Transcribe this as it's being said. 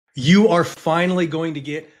You are finally going to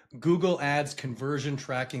get Google Ads conversion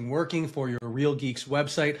tracking working for your Real Geeks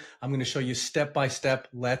website. I'm going to show you step by step.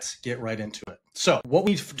 Let's get right into it. So what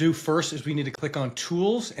we do first is we need to click on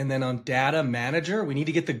Tools and then on Data Manager. We need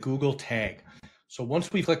to get the Google tag. So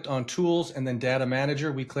once we clicked on Tools and then Data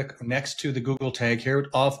Manager, we click next to the Google tag here.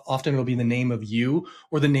 Often it'll be the name of you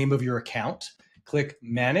or the name of your account. Click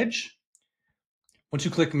Manage. Once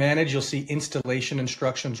you click Manage, you'll see installation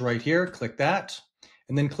instructions right here. Click that.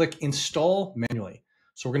 And then click Install Manually.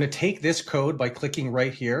 So we're going to take this code by clicking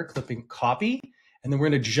right here, clicking Copy, and then we're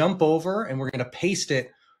going to jump over and we're going to paste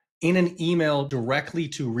it in an email directly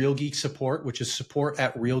to Real Geeks support, which is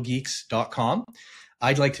support@realgeeks.com.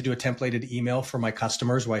 I'd like to do a templated email for my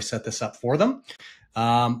customers where I set this up for them.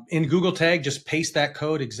 In Google Tag, just paste that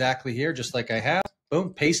code exactly here, just like I have.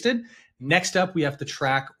 Boom, pasted. Next up, we have to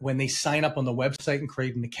track when they sign up on the website and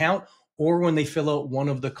create an account, or when they fill out one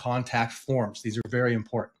of the contact forms. These are very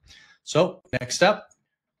important. So next up,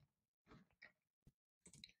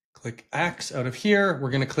 click X out of here.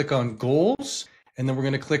 We're going to click on Goals, and then we're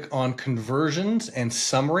going to click on Conversions and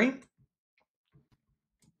Summary.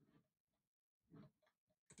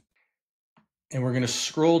 And we're going to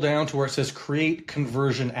scroll down to where it says Create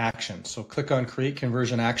Conversion Action. So click on Create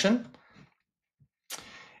Conversion Action.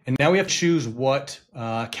 And now we have to choose what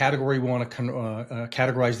category we want to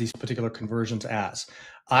categorize these particular conversions as.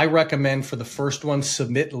 I recommend for the first one,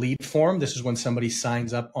 Submit Lead Form. This is when somebody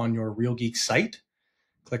signs up on your Real Geeks site.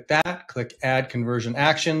 Click that, click Add Conversion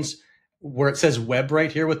Actions. Where it says Web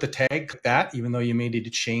right here with the tag, click that, even though you may need to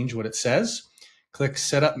change what it says. Click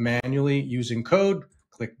Set Up Manually Using Code,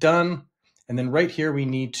 click Done. And then right here, we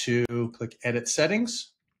need to click Edit Settings.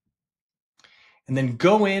 And then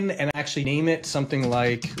go in and actually name it something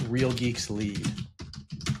like Real Geeks Lead.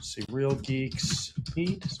 See, Real Geeks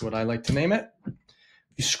Lead is what I like to name it. If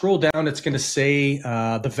you scroll down, it's going to say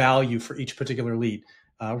the value for each particular lead.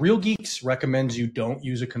 Real Geeks recommends you don't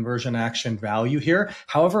use a conversion action value here.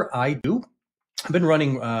 However, I do. I've been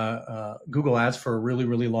running Google Ads for a really,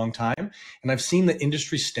 really long time, and I've seen the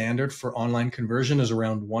industry standard for online conversion is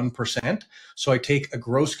around 1%. So I take a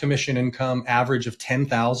gross commission income average of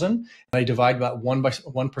 10,000, and I divide about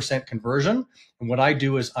 1% conversion. And what I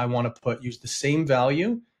do is I want to use the same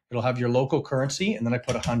value. It'll have your local currency, and then I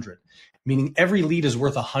put 100, meaning every lead is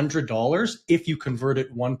worth $100 if you convert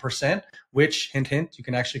it 1%, which, hint, hint, you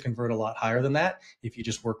can actually convert a lot higher than that if you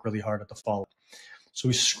just work really hard at the follow. So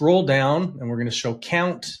we scroll down and we're going to show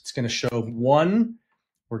count. It's going to show 1.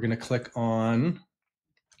 We're going to click on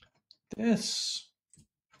this.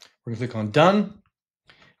 We're going to click on Done.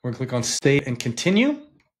 We're going to click on Save and Continue.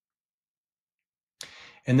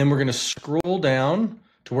 And then we're going to scroll down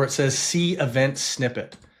to where it says See Event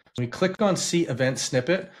Snippet. So we click on See Event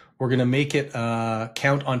Snippet. We're going to make it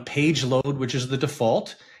count on page load, which is the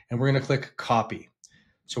default. And we're going to click Copy.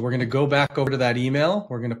 So we're going to go back over to that email.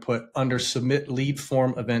 We're going to put under Submit Lead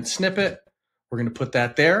Form Event Snippet. We're going to put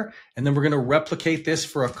that there. And then we're going to replicate this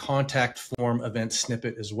for a contact form event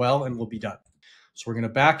snippet as well, and we'll be done. So we're going to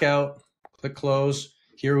back out, click Close.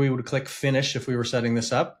 Here we would click Finish if we were setting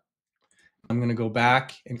this up. I'm going to go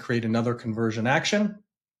back and create another conversion action.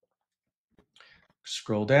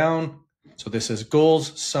 Scroll down. So this is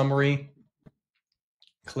Goals, Summary.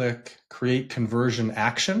 Click Create Conversion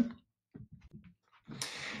Action.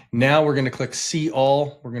 Now we're going to click See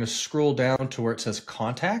All. We're going to scroll down to where it says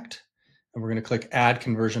Contact, and we're going to click Add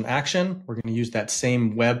Conversion Action. We're going to use that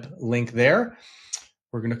same web link there.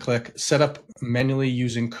 We're going to click Set Up Manually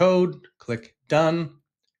Using Code, click Done,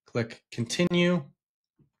 click Continue.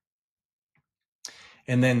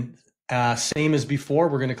 And then same as before,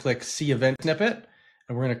 we're going to click See Event Snippet,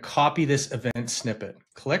 and we're going to copy this event snippet.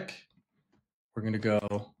 Click. We're going to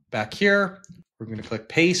go back here. We're going to click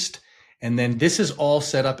Paste. And then this is all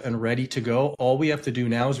set up and ready to go. All we have to do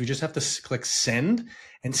now is we just have to click Send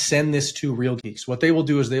and send this to Real Geeks. What they will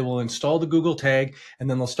do is they will install the Google tag, and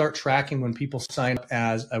then they'll start tracking when people sign up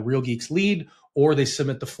as a Real Geeks lead or they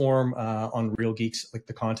submit the form on Real Geeks, like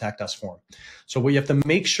the Contact Us form. So what you have to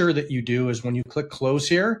make sure that you do is when you click Close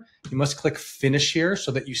here, you must click Finish here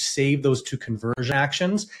so that you save those 2 conversion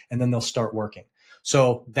actions, and then they'll start working.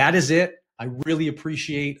 So that is it. I really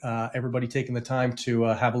appreciate everybody taking the time to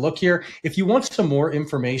have a look here. If you want some more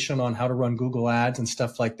information on how to run Google Ads and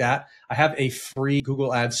stuff like that, I have a free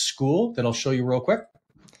Google Ads school that I'll show you real quick.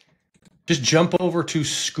 Just jump over to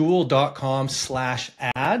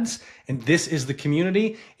school.com/ads, And this is the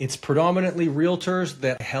community. It's predominantly realtors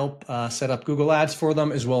that help set up Google Ads for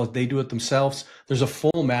them, as well as they do it themselves. There's a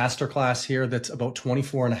full masterclass here that's about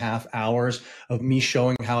 24 and a half hours of me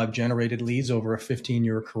showing how I've generated leads over a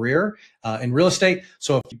 15-year career in real estate.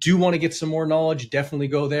 So if you do want to get some more knowledge, definitely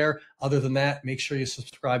go there. Other than that, make sure you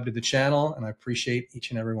subscribe to the channel, and I appreciate each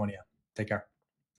and every one of you. Take care.